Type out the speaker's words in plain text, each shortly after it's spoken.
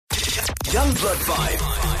YOUNGBLOOD5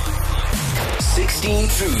 16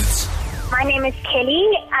 Truths. My name is Kelly,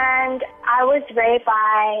 and I was raised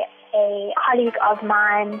by a colleague of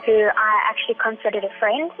mine who I actually considered a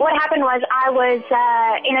friend. What happened was I was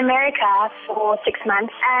in America for 6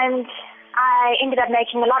 months, and I ended up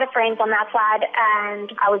making a lot of friends on that side,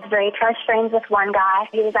 and I was very close friends with one guy.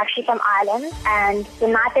 He was actually from Ireland, and the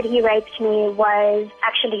night that he raped me was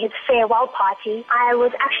actually his farewell party. I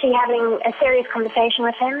was actually having a serious conversation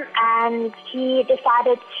with him, and he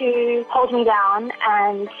decided to hold me down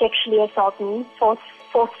and sexually assault me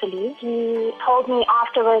forcefully. He told me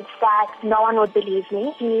afterwards that no one would believe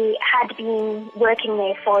me. He had been working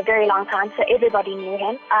there for a very long time, so everybody knew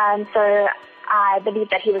him. So I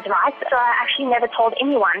believed that he was right. So I actually never told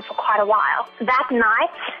anyone for quite a while. That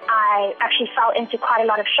night, I actually fell into quite a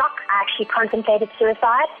lot of shock. I actually contemplated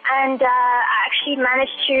suicide, and I actually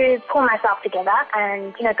managed to pull myself together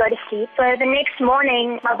and, go to sleep. So the next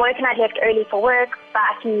morning, my boyfriend had left early for work,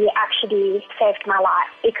 but he actually saved my life,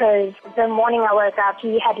 because the morning I woke up,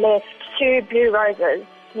 he had left 2 blue roses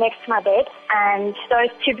next to my bed, and those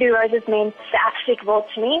 2 blue roses meant the absolute world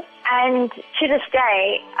to me. And to this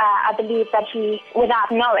day, I believe that he, without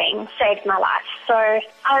knowing, saved my life. So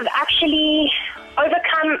I've actually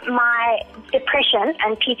overcome my depression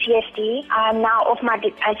and PTSD. I'm now off my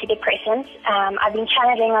antidepressants. I've been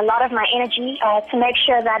channeling a lot of my energy to make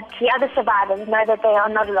sure that the other survivors know that they are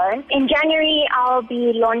not alone. In January, I'll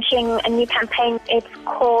be launching a new campaign. It's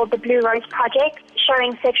called the Blue Rose Project,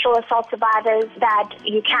 showing sexual assault survivors that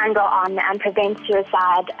you can go on and prevent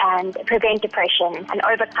suicide and prevent depression and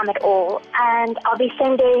overcome it all. And I'll be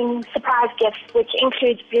sending surprise gifts, which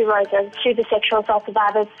includes blue roses, to the sexual assault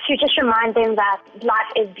survivors to just remind them that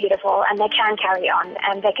life is beautiful and they can carry on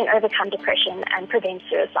and they can overcome depression and prevent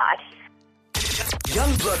suicide.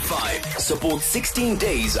 YOUNGBLOOD5 supports 16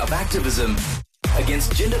 days of activism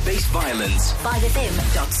against gender-based violence.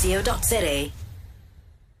 5fm.co.za